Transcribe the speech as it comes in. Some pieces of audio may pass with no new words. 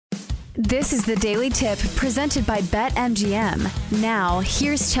This is the Daily Tip presented by BetMGM. Now,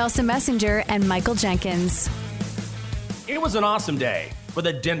 here's Chelsea Messenger and Michael Jenkins. It was an awesome day for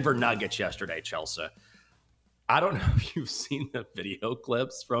the Denver Nuggets yesterday, Chelsea. I don't know if you've seen the video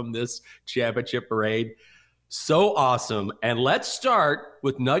clips from this championship parade. So awesome. And let's start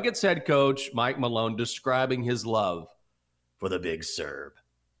with Nuggets head coach Mike Malone describing his love for the big Serb.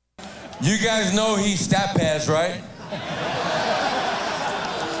 You guys know he stat pads, right?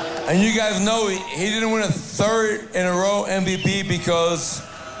 And you guys know he didn't win a third in a row MVP because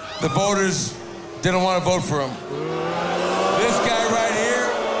the voters didn't want to vote for him. This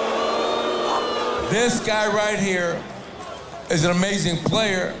guy right here is an amazing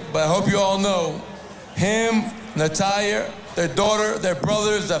player, but I hope you all know him, Natalia, their daughter, their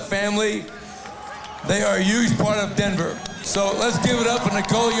brothers, their family, they are a huge part of Denver. So let's give it up for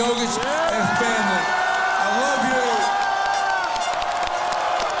Nikola Jokic and his family. I love you.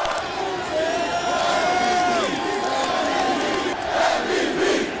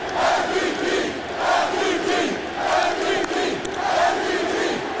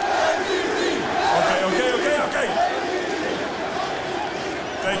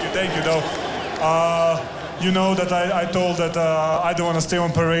 Thank you, though. You know that I told that I don't want to stay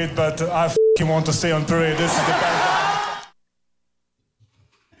on parade, but I f***ing want to stay on parade. This is the best.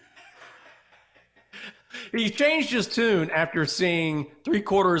 He changed his tune after seeing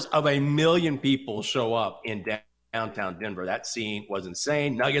 750,000 people show up in downtown Denver. That scene was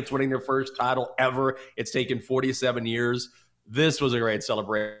insane. Nuggets winning their first title ever. It's taken 47 years. This was a great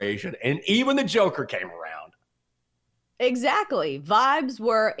celebration. And even the Joker came around. Exactly. Vibes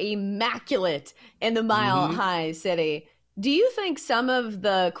were immaculate in the Mile High City. Do you think some of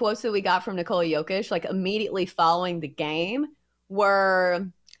the quotes that we got from Nikola Jokic, like immediately following the game, were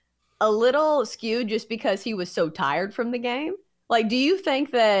a little skewed just because he was so tired from the game? Like, do you think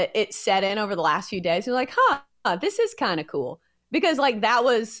that it set in over the last few days? You're like, this is kind of cool. Because, like, that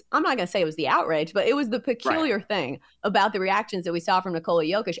was, I'm not going to say it was the outrage, but it was the peculiar thing about the reactions that we saw from Nikola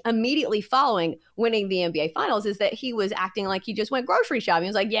Jokic immediately following winning the NBA Finals is that he was acting like he just went grocery shopping. He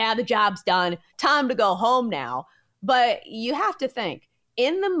was like, yeah, the job's done. Time to go home now. But you have to think,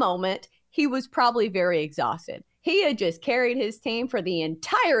 in the moment, he was probably very exhausted. He had just carried his team for the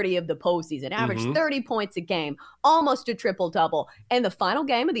entirety of the postseason, averaged 30 points a game, almost a triple-double. And the final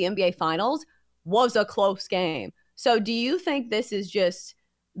game of the NBA Finals was a close game. So do you think this is just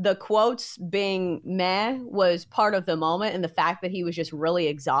the quotes being meh was part of the moment and the fact that he was just really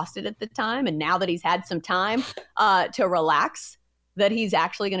exhausted at the time, and now that he's had some time to relax, that he's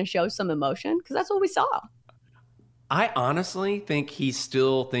actually going to show some emotion? Because that's what we saw. I honestly think he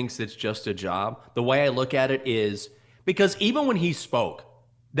still thinks it's just a job. The way I look at it is because even when he spoke,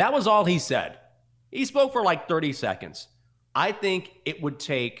 that was all he said. He spoke for like 30 seconds. I think it would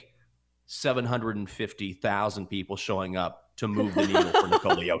take 750,000 people showing up to move the needle for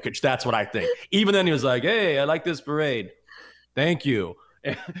Nikola Jokic. That's what I think. Even then he was like, hey, I like this parade. Thank you.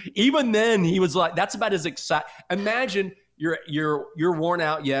 Even then he was like, that's about as exciting. Imagine you're worn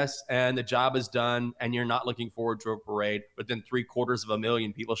out, yes, and the job is done and you're not looking forward to a parade, but then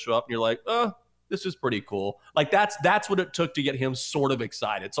 750,000 people show up and you're like, oh, this is pretty cool. Like that's what it took to get him sort of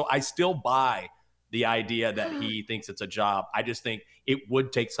excited. So I still buy the idea that he thinks it's a job. I just think it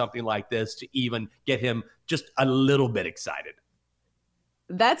would take something like this to even get him just a little bit excited.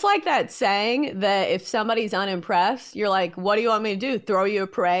 That's like that saying that if somebody's unimpressed, you're like, what do you want me to do? Throw you a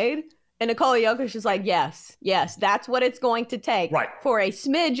parade? And Nikola Jokic is like, yes, that's what it's going to take for a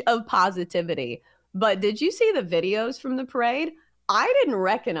smidge of positivity. But did you see the videos from the parade? I didn't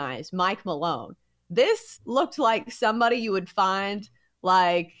recognize Mike Malone. This looked like somebody you would find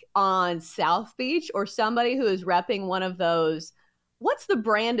like on South Beach, or somebody who is repping one of those, what's the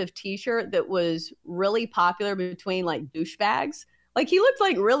brand of t-shirt that was really popular between like douchebags? Like he looked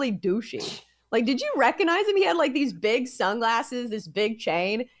like really douchey. Like, did you recognize him? He had like these big sunglasses, this big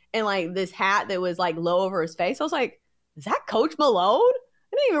chain, and like this hat that was like low over his face. I was like, is that Coach Malone?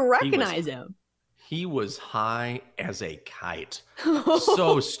 I didn't even recognize him. He was high as a kite.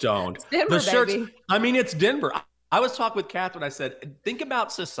 So stoned. It's Denver, the shirts, baby. I mean, it's Denver. I was talking with Catherine. I said, think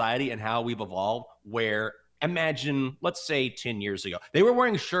about society and how we've evolved, where imagine, let's say 10 years ago, they were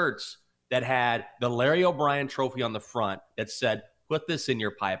wearing shirts that had the Larry O'Brien trophy on the front that said, put this in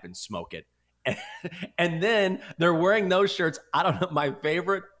your pipe and smoke it. And then they're wearing those shirts. I don't know. My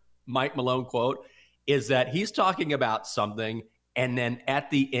favorite Mike Malone quote is that he's talking about something, and then at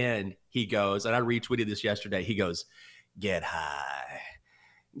the end he goes, and I retweeted this yesterday, he goes, get high,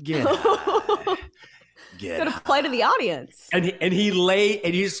 get high. Gonna play to the audience. And he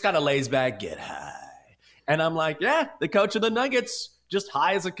just kind of lays back, get high. And I'm like, yeah, the coach of the Nuggets just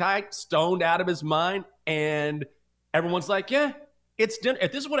high as a kite, stoned out of his mind. And everyone's like, yeah, it's Denver.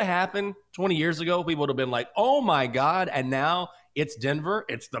 If this would have happened 20 years ago, people would have been like, oh my God. And now it's Denver.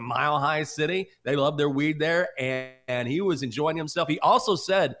 It's the Mile High City. They love their weed there. And he was enjoying himself. He also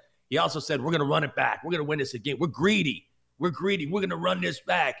said, we're going to run it back. We're going to win this again. We're greedy. We're going to run this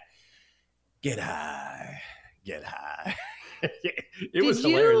back. Get high. It was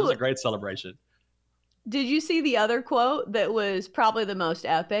hilarious. It was a great celebration. Did you see the other quote that was probably the most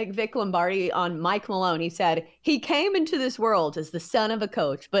epic? Vic Lombardi on Mike Malone. He said, he came into this world as the son of a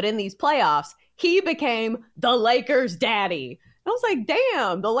coach, but in these playoffs, he became the Lakers' daddy. I was like,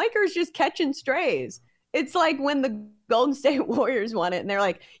 damn, the Lakers just catching strays. It's like when the Golden State Warriors won it and they're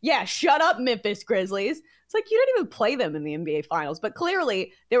like, yeah, shut up, Memphis Grizzlies. It's like, you didn't even play them in the NBA Finals. But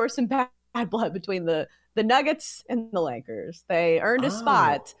clearly there was some bad blood between the Nuggets and the Lakers. They earned a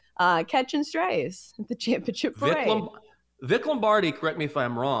spot catching strays at the championship parade. Vic Lombardi, correct me if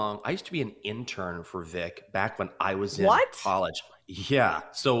I'm wrong, I used to be an intern for Vic back when I was in college. Yeah.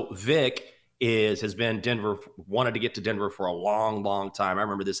 So Vic has been Denver, wanted to get to Denver for a long, long time. I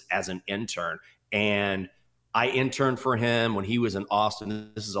remember this as an intern. And I interned for him when he was in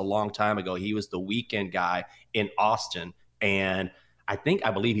Austin. This is a long time ago. He was the weekend guy in Austin. And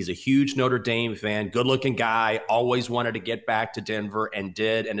I believe he's a huge Notre Dame fan, good-looking guy, always wanted to get back to Denver and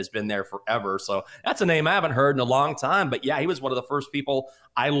did, and has been there forever. So that's a name I haven't heard in a long time. But, yeah, he was one of the first people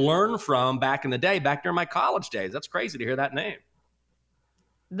I learned from back in the day, back during my college days. That's crazy to hear that name.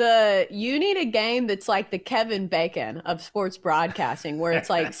 You need a game that's like the Kevin Bacon of sports broadcasting, where it's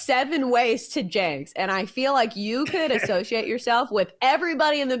like 7 ways to jinx. And I feel like you could associate yourself with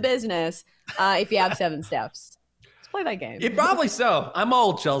everybody in the business if you have 7 steps. Let's play that game. Probably so. I'm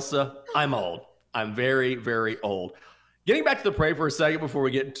old, Chelsea. I'm old. I'm very, very old. Getting back to the parade for a second before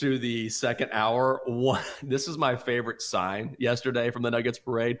we get into the second hour, this is my favorite sign yesterday from the Nuggets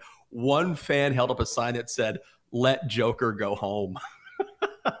parade. One fan held up a sign that said, "Let Joker go home."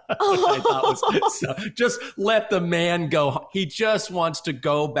 I thought was, just let the man go. He just wants to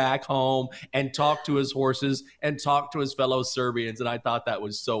go back home and talk to his horses and talk to his fellow Serbians. And I thought that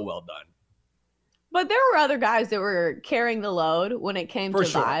was so well done. But there were other guys that were carrying the load when it came to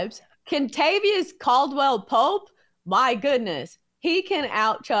vibes. Contavious Caldwell Pope, my goodness, he can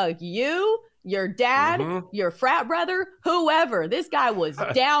out-chug you, your dad, your frat brother, whoever. This guy was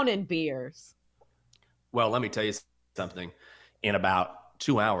down in beers. Well, let me tell you something. In about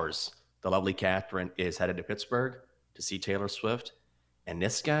 2 hours, the lovely Catherine is headed to Pittsburgh to see Taylor Swift, and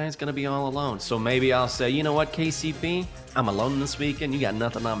this guy is going to be all alone. So maybe I'll say, you know what, KCP? I'm alone this weekend. You got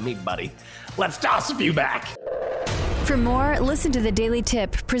nothing on me, buddy. Let's toss a few back. For more, listen to The Daily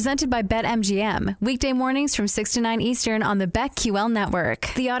Tip, presented by BetMGM. Weekday mornings from 6 to 9 Eastern on the BetQL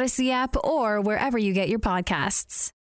network, the Odyssey app, or wherever you get your podcasts.